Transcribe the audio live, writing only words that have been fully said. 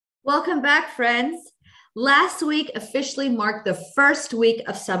Welcome back, friends. Last week officially marked the first week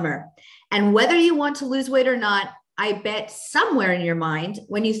of summer. And whether you want to lose weight or not, I bet somewhere in your mind,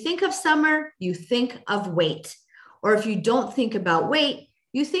 when you think of summer, you think of weight. Or if you don't think about weight,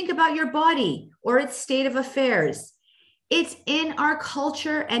 you think about your body or its state of affairs. It's in our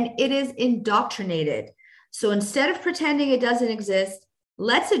culture and it is indoctrinated. So instead of pretending it doesn't exist,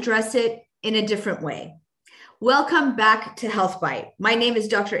 let's address it in a different way. Welcome back to Health Bite. My name is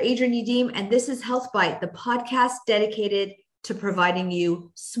Dr. Adrienne Youdim, and this is Health Bite, the podcast dedicated to providing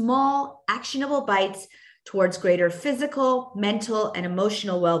you small, actionable bites towards greater physical, mental, and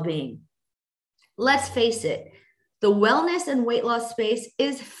emotional well-being. Let's face it, the wellness and weight loss space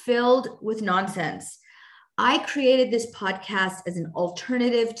is filled with nonsense. I created this podcast as an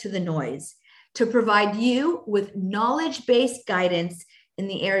alternative to the noise to provide you with knowledge-based guidance in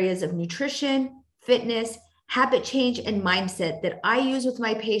the areas of nutrition, fitness, habit change, and mindset that I use with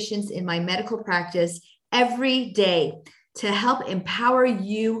my patients in my medical practice every day to help empower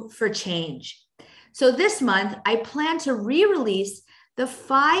you for change. So this month, I plan to re-release the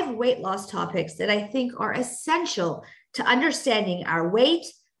 5 weight loss topics that I think are essential to understanding our weight,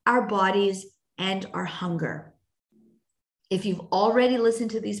 our bodies, and our hunger. If you've already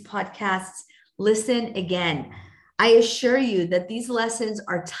listened to these podcasts, listen again. I assure you that these lessons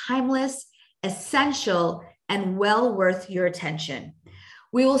are timeless, essential, and well worth your attention.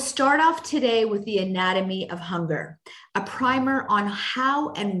 We will start off today with the anatomy of hunger, a primer on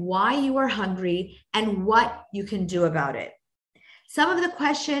how and why you are hungry and what you can do about it. Some of the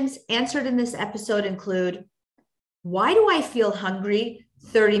questions answered in this episode include, why do I feel hungry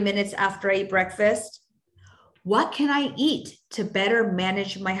 30 minutes after I eat breakfast? What can I eat to better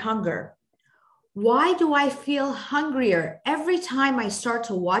manage my hunger? Why do I feel hungrier every time I start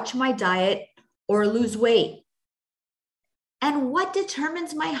to watch my diet or lose weight? And what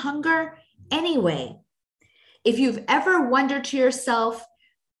determines my hunger anyway? If you've ever wondered to yourself,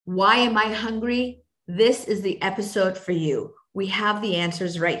 why am I hungry? This is the episode for you. We have the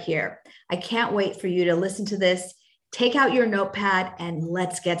answers right here. I can't wait for you to listen to this. Take out your notepad and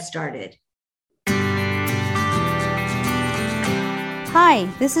let's get started. Hi,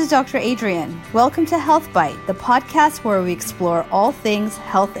 this is Dr. Adrienne. Welcome to Health Bite, the podcast where we explore all things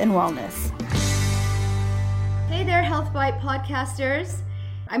health and wellness. Hey there, Health Bite podcasters.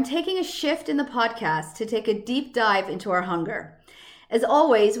 I'm taking a shift in the podcast to take a deep dive into our hunger. As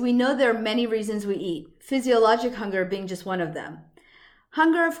always, we know there are many reasons we eat, physiologic hunger being just one of them.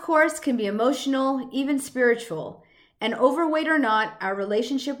 Hunger, of course, can be emotional, even spiritual. And overweight or not, our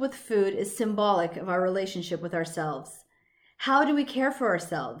relationship with food is symbolic of our relationship with ourselves. How do we care for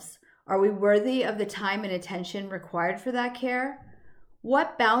ourselves? Are we worthy of the time and attention required for that care?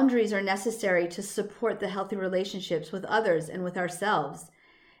 What boundaries are necessary to support the healthy relationships with others and with ourselves?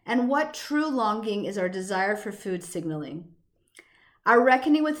 And what true longing is our desire for food signaling? Our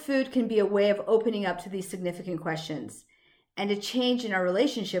reckoning with food can be a way of opening up to these significant questions. And a change in our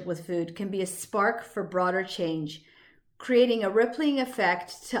relationship with food can be a spark for broader change, creating a rippling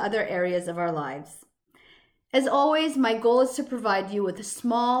effect to other areas of our lives. As always, my goal is to provide you with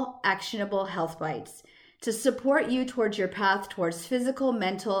small, actionable health bites to support you towards your path towards physical,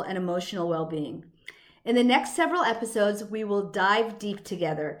 mental, and emotional well-being. In the next several episodes, we will dive deep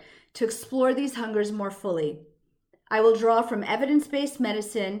together to explore these hungers more fully. I will draw from evidence-based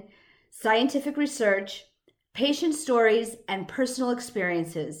medicine, scientific research, patient stories, and personal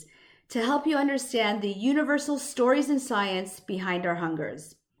experiences to help you understand the universal stories and science behind our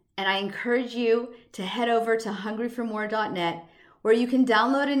hungers. And I encourage you to head over to hungryformore.net, where you can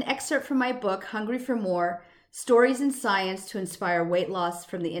download an excerpt from my book, Hungry for More, Stories in Science to Inspire Weight Loss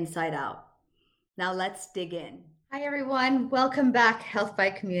from the Inside Out. Now let's dig in. Hi, everyone. Welcome back, Health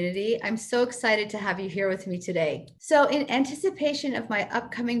Bite community. I'm so excited to have you here with me today. So in anticipation of my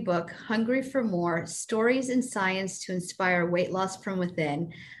upcoming book, Hungry for More, Stories in Science to Inspire Weight Loss from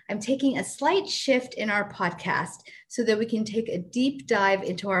Within, I'm taking a slight shift in our podcast so that we can take a deep dive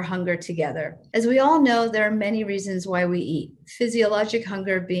into our hunger together. As we all know, there are many reasons why we eat, physiologic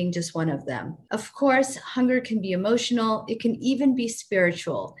hunger being just one of them. Of course, hunger can be emotional. It can even be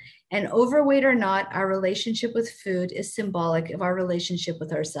spiritual. And overweight or not, our relationship with food is symbolic of our relationship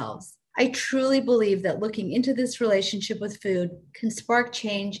with ourselves. I truly believe that looking into this relationship with food can spark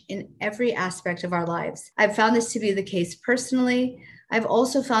change in every aspect of our lives. I've found this to be the case personally. I've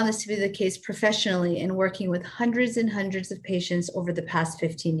also found this to be the case professionally in working with hundreds and hundreds of patients over the past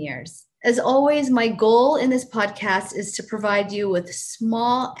 15 years. As always, my goal in this podcast is to provide you with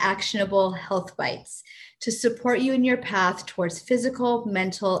small, actionable health bites to support you in your path towards physical,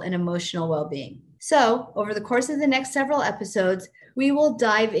 mental, and emotional well-being. So, over the course of the next several episodes, We will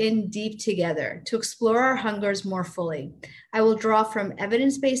dive in deep together to explore our hungers more fully. I will draw from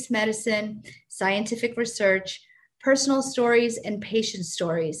evidence-based medicine, scientific research, personal stories, and patient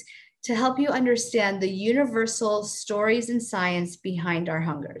stories to help you understand the universal stories and science behind our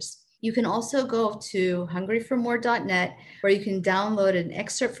hungers. You can also go to hungryformore.net, where you can download an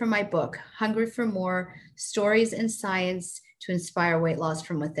excerpt from my book, Hungry for More: Stories and Science to Inspire Weight Loss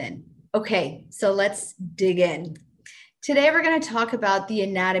from Within. Okay, so let's dig in. Today, we're going to talk about the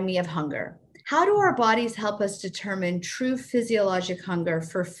anatomy of hunger. How do our bodies help us determine true physiologic hunger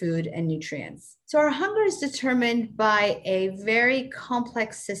for food and nutrients? So our hunger is determined by a very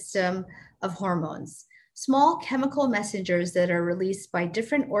complex system of hormones, small chemical messengers that are released by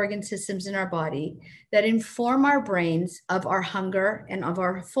different organ systems in our body that inform our brains of our hunger and of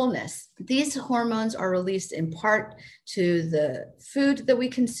our fullness. These hormones are released in part to the food that we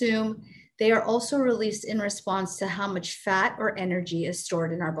consume. They are also released in response to how much fat or energy is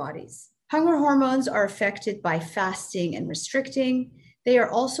stored in our bodies. Hunger hormones are affected by fasting and restricting. They are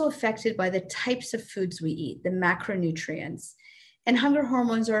also affected by the types of foods we eat, the macronutrients. And hunger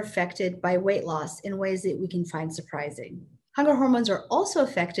hormones are affected by weight loss in ways that we can find surprising. Hunger hormones are also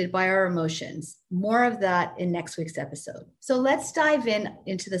affected by our emotions. More of that in next week's episode. So let's dive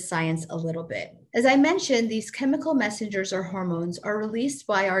into the science a little bit. As I mentioned, these chemical messengers or hormones are released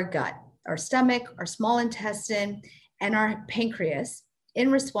by our gut, our stomach, our small intestine, and our pancreas in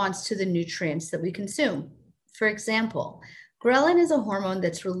response to the nutrients that we consume. For example, ghrelin is a hormone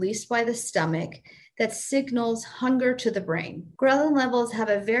that's released by the stomach that signals hunger to the brain. Ghrelin levels have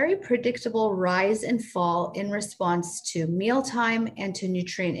a very predictable rise and fall in response to mealtime and to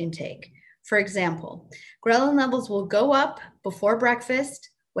nutrient intake. For example, ghrelin levels will go up before breakfast.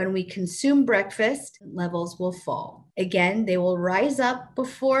 When we consume breakfast, levels will fall. Again, they will rise up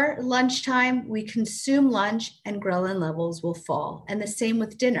before lunchtime. We consume lunch and ghrelin levels will fall. And the same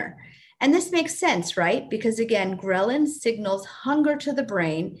with dinner. And this makes sense, right? Because again, ghrelin signals hunger to the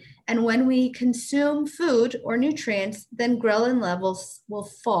brain. And when we consume food or nutrients, then ghrelin levels will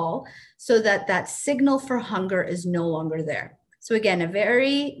fall so that that signal for hunger is no longer there. So again, a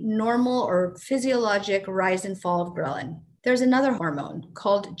very normal or physiologic rise and fall of ghrelin. There's another hormone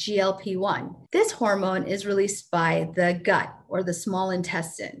called GLP-1. This hormone is released by the gut or the small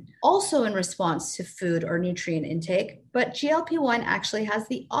intestine, also in response to food or nutrient intake, but GLP-1 actually has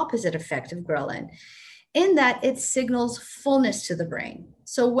the opposite effect of ghrelin in that it signals fullness to the brain.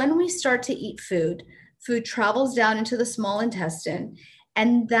 So when we start to eat food travels down into the small intestine,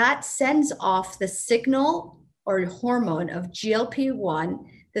 and that sends off the signal or hormone of GLP-1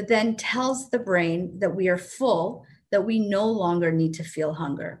 that then tells the brain that we are full, that we no longer need to feel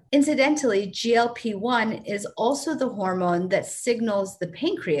hunger. Incidentally, GLP-1 is also the hormone that signals the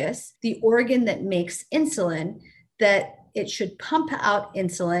pancreas, the organ that makes insulin, that it should pump out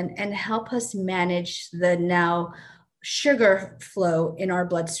insulin and help us manage the now sugar flow in our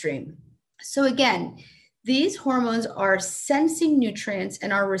bloodstream. So again, these hormones are sensing nutrients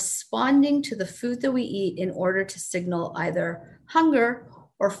and are responding to the food that we eat in order to signal either hunger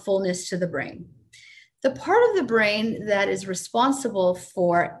or fullness to the brain. The part of the brain that is responsible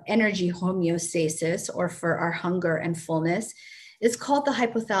for energy homeostasis or for our hunger and fullness is called the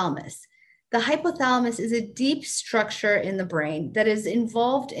hypothalamus. The hypothalamus is a deep structure in the brain that is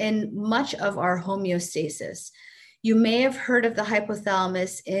involved in much of our homeostasis. You may have heard of the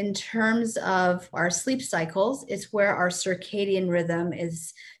hypothalamus in terms of our sleep cycles. It's where our circadian rhythm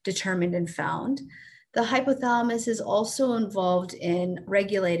is determined and found. The hypothalamus is also involved in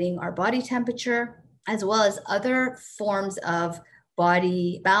regulating our body temperature, as well as other forms of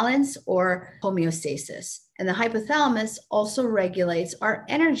body balance or homeostasis. And the hypothalamus also regulates our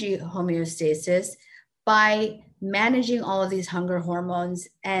energy homeostasis by managing all of these hunger hormones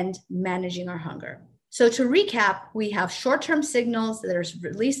and managing our hunger. So to recap, we have short-term signals that are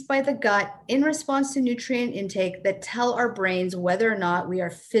released by the gut in response to nutrient intake that tell our brains whether or not we are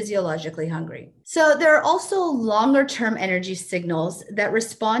physiologically hungry. So there are also longer-term energy signals that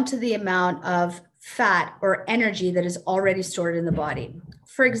respond to the amount of fat or energy that is already stored in the body.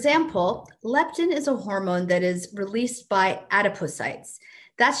 For example, leptin is a hormone that is released by adipocytes.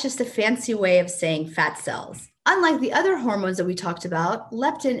 That's just a fancy way of saying fat cells. Unlike the other hormones that we talked about,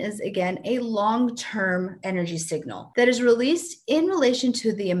 leptin is, again, a long-term energy signal that is released in relation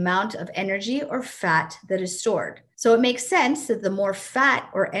to the amount of energy or fat that is stored. So it makes sense that the more fat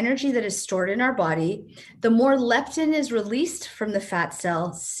or energy that is stored in our body, the more leptin is released from the fat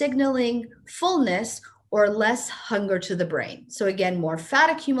cell, signaling fullness or less hunger to the brain. So again, more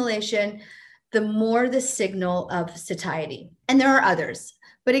fat accumulation, the more the signal of satiety. And there are others.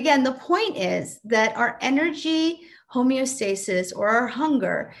 But again, the point is that our energy homeostasis, or our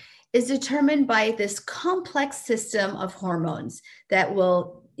hunger is determined by this complex system of hormones that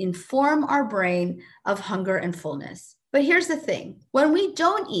will inform our brain of hunger and fullness. But here's the thing. When we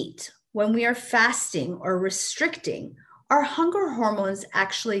don't eat, when we are fasting or restricting, our hunger hormones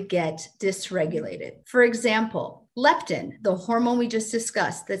actually get dysregulated. For example, leptin, the hormone we just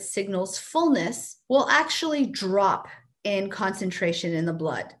discussed that signals fullness, will actually drop in concentration in the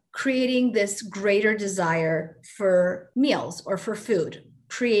blood, creating this greater desire for meals or for food,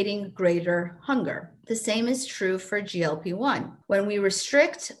 creating greater hunger. The same is true for GLP-1. When we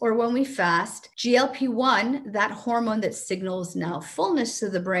restrict or when we fast, GLP-1, that hormone that signals now fullness to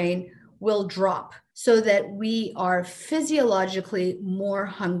the brain, will drop so that we are physiologically more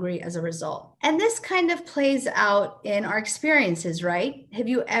hungry as a result. And this kind of plays out in our experiences, right? Have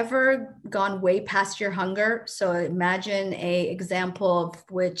you ever gone way past your hunger? So imagine an example of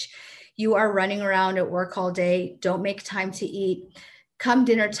which you are running around at work all day, don't make time to eat, come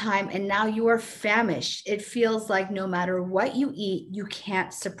dinner time, and now you are famished. It feels like no matter what you eat, you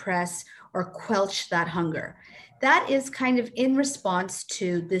can't suppress or quench that hunger. That is kind of in response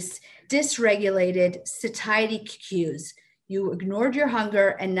to this dysregulated satiety cues. You ignored your hunger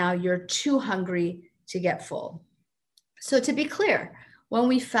and now you're too hungry to get full. So to be clear, when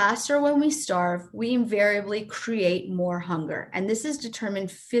we fast or when we starve, we invariably create more hunger. And this is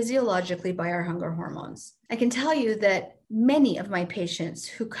determined physiologically by our hunger hormones. I can tell you that many of my patients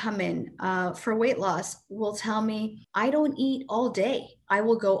who come in for weight loss will tell me, I don't eat all day. I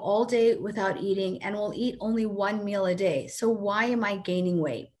will go all day without eating and will eat only one meal a day. So why am I gaining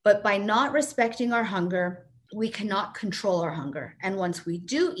weight? But by not respecting our hunger, we cannot control our hunger. And once we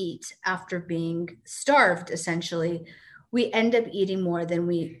do eat after being starved, essentially, we end up eating more than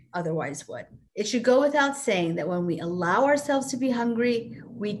we otherwise would. It should go without saying that when we allow ourselves to be hungry,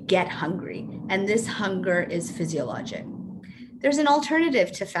 we get hungry. And this hunger is physiologic. There's an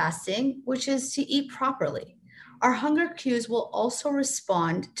alternative to fasting, which is to eat properly. Our hunger cues will also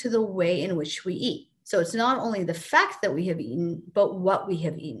respond to the way in which we eat. So it's not only the fact that we have eaten, but what we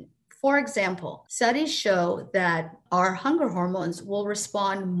have eaten. For example, studies show that our hunger hormones will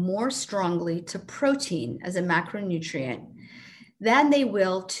respond more strongly to protein as a macronutrient than they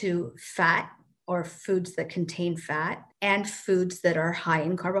will to fat or foods that contain fat and foods that are high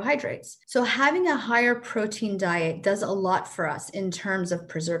in carbohydrates. So having a higher protein diet does a lot for us in terms of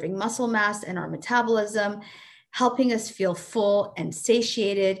preserving muscle mass and our metabolism, helping us feel full and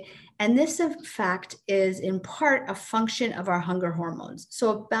satiated. And this, in fact, is in part a function of our hunger hormones. So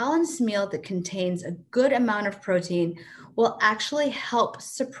a balanced meal that contains a good amount of protein will actually help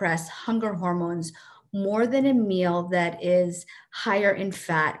suppress hunger hormones more than a meal that is higher in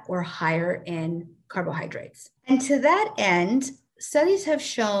fat or higher in carbohydrates. And to that end, studies have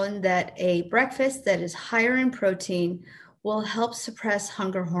shown that a breakfast that is higher in protein will help suppress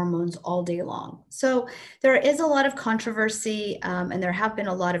hunger hormones all day long. So there is a lot of controversy, and there have been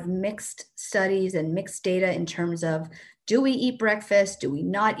a lot of mixed studies and mixed data in terms of, do we eat breakfast? Do we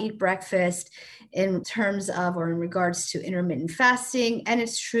not eat breakfast? In terms of, or in regards to intermittent fasting. And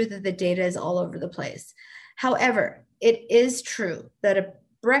it's true that the data is all over the place. However, it is true that a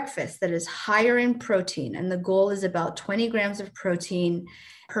breakfast that is higher in protein, and the goal is about 20 grams of protein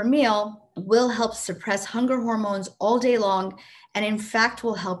per meal, will help suppress hunger hormones all day long, and in fact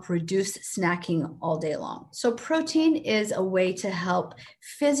will help reduce snacking all day long. So protein is a way to help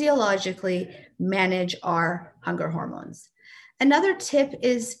physiologically manage our hunger hormones. Another tip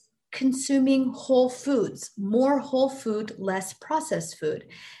is consuming whole foods, more whole food, less processed food.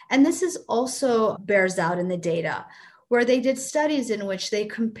 And this is also bears out in the data, where they did studies in which they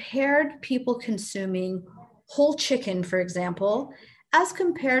compared people consuming whole chicken, for example, as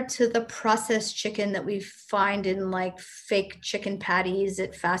compared to the processed chicken that we find in like fake chicken patties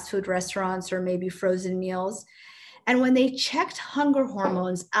at fast food restaurants or maybe frozen meals. And when they checked hunger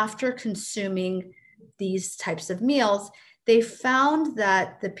hormones after consuming these types of meals, they found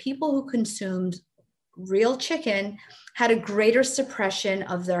that the people who consumed real chicken had a greater suppression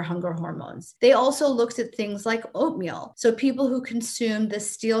of their hunger hormones. They also looked at things like oatmeal. So people who consumed the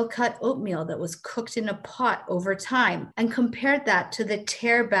steel-cut oatmeal that was cooked in a pot over time and compared that to the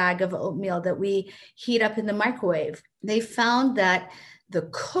tear bag of oatmeal that we heat up in the microwave. They found that the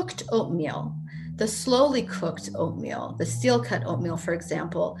cooked oatmeal, the slowly cooked oatmeal, the steel-cut oatmeal, for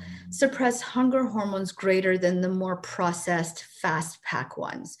example, suppress hunger hormones greater than the more processed fast pack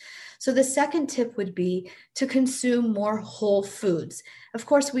ones. So the second tip would be to consume more whole foods. Of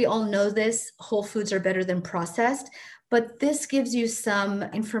course, we all know this, whole foods are better than processed, but this gives you some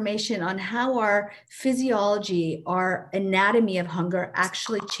information on how our physiology, our anatomy of hunger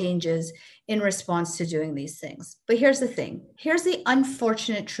actually changes in response to doing these things. But here's the thing. Here's the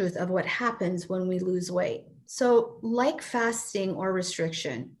unfortunate truth of what happens when we lose weight. So like fasting or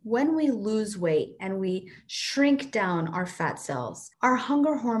restriction, when we lose weight and we shrink down our fat cells, our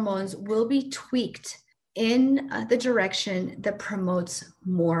hunger hormones will be tweaked in the direction that promotes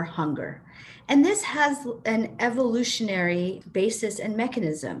more hunger. And this has an evolutionary basis and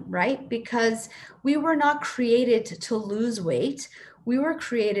mechanism, right? Because we were not created to lose weight. We were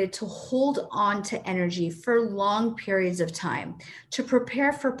created to hold on to energy for long periods of time, to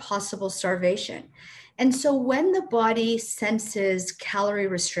prepare for possible starvation. And so when the body senses calorie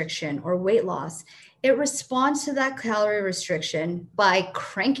restriction or weight loss, it responds to that calorie restriction by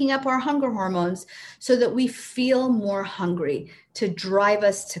cranking up our hunger hormones so that we feel more hungry, to drive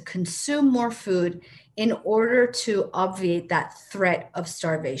us to consume more food in order to obviate that threat of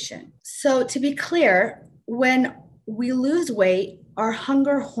starvation. So to be clear, when we lose weight, our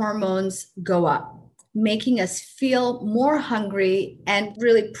hunger hormones go up, making us feel more hungry and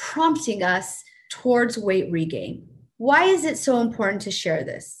really prompting us towards weight regain. Why is it so important to share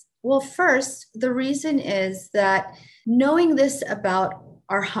this? Well, first, the reason is that knowing this about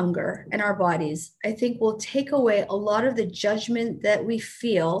our hunger and our bodies, I think will take away a lot of the judgment that we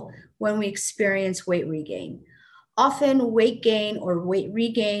feel when we experience weight regain. Often weight gain or weight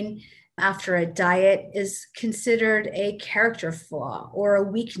regain after a diet is considered a character flaw or a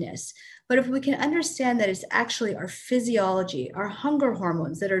weakness. But if we can understand that it's actually our physiology, our hunger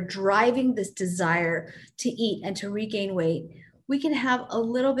hormones that are driving this desire to eat and to regain weight, we can have a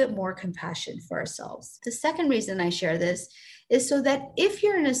little bit more compassion for ourselves. The second reason I share this is so that if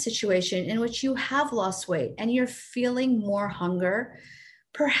you're in a situation in which you have lost weight and you're feeling more hunger,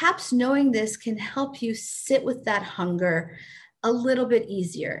 perhaps knowing this can help you sit with that hunger a little bit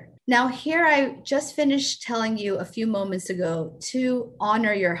easier. Now, here I just finished telling you a few moments ago to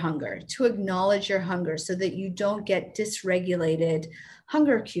honor your hunger, to acknowledge your hunger so that you don't get dysregulated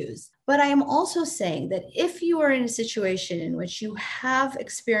hunger cues. But I am also saying that if you are in a situation in which you have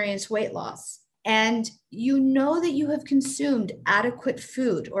experienced weight loss and you know that you have consumed adequate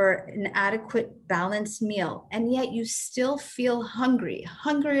food or an adequate balanced meal, and yet you still feel hungry,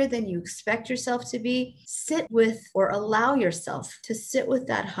 hungrier than you expect yourself to be, sit with or allow yourself to sit with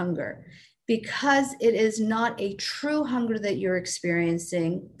that hunger, because it is not a true hunger that you're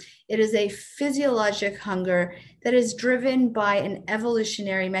experiencing. It is a physiologic hunger that is driven by an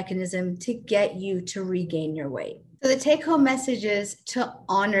evolutionary mechanism to get you to regain your weight. So the take-home message is to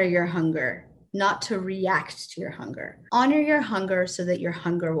honor your hunger, not to react to your hunger. Honor your hunger so that your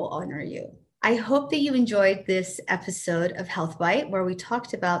hunger will honor you. I hope that you enjoyed this episode of Health Bite, where we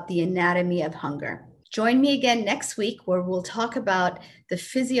talked about the anatomy of hunger. Join me again next week, where we'll talk about the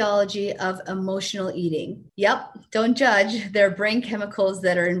physiology of emotional eating. Yep, don't judge. There are brain chemicals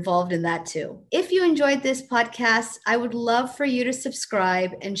that are involved in that too. If you enjoyed this podcast, I would love for you to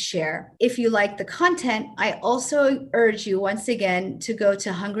subscribe and share. If you like the content, I also urge you once again to go to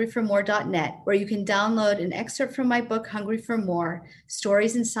hungryformore.net, where you can download an excerpt from my book, Hungry for More,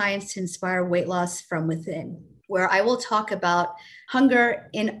 Stories in Science to Inspire Weight Loss from Within, where I will talk about hunger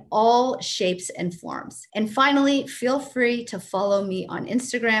in all shapes and forms. And finally, feel free to follow me on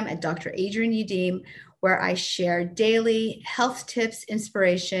Instagram at Dr. Adrienne Youdim, where I share daily health tips,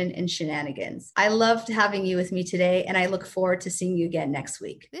 inspiration, and shenanigans. I loved having you with me today, and I look forward to seeing you again next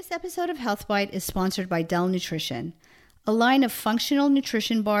week. This episode of Health Bite is sponsored by Dell Nutrition, a line of functional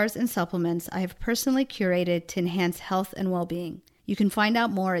nutrition bars and supplements I have personally curated to enhance health and well-being. You can find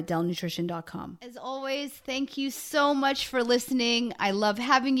out more at dellnutrition.com. As always, thank you so much for listening. I love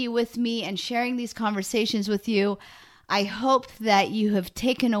having you with me and sharing these conversations with you. I hope that you have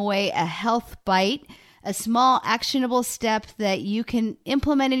taken away a health bite, a small actionable step that you can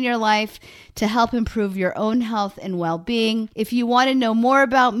implement in your life to help improve your own health and well-being. If you want to know more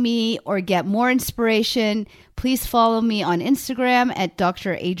about me or get more inspiration, please follow me on Instagram at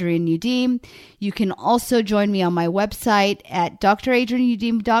Dr. Adrienne Youdim. You can also join me on my website at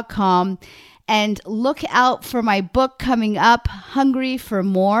dradrienneyoudim.com. And look out for my book coming up, Hungry for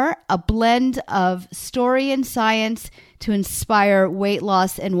More, a blend of story and science to inspire weight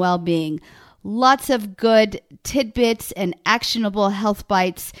loss and well-being. Lots of good tidbits and actionable health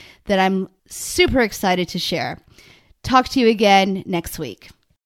bites that I'm super excited to share. Talk to you again next week.